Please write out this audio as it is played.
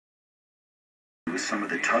with some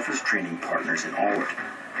of the toughest training partners in all of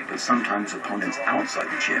it, but sometimes opponents outside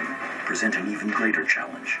the gym present an even greater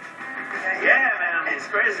challenge. Yeah, man, it's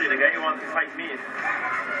crazy. The guy who wants to fight me.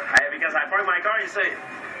 Because I park my car, he say,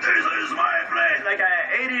 "This is my place." Like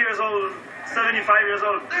 80 years old, 75 years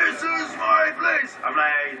old. "This is my place." I'm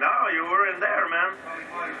like, "No, you weren't there, man."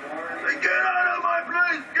 Like, "Get out of my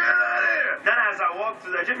place! Get out of here!" Then as I walk to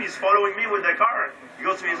the gym, he's following me with the car. He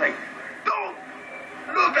goes to me, he's like, "Don't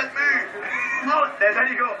look at me!" Oh, and then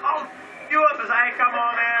he go, "Oh, you up?" As I come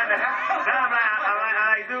on, man. Then I'm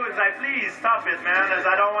like, dude, it's like, please stop it, man, as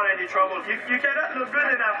I don't want any trouble. You cannot look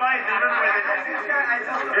good in a fight, even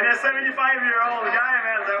with a 75-year-old guy,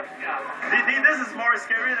 man. So, this is more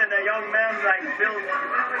scary than a young man like Bill.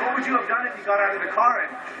 What would you have done if he got out of the car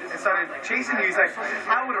and started chasing you? He's like,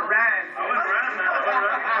 I would have ran. I would have ran, man. I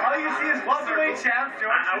would have ran. All you see is welterweight champ,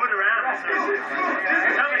 George. I would have ran.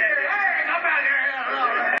 No,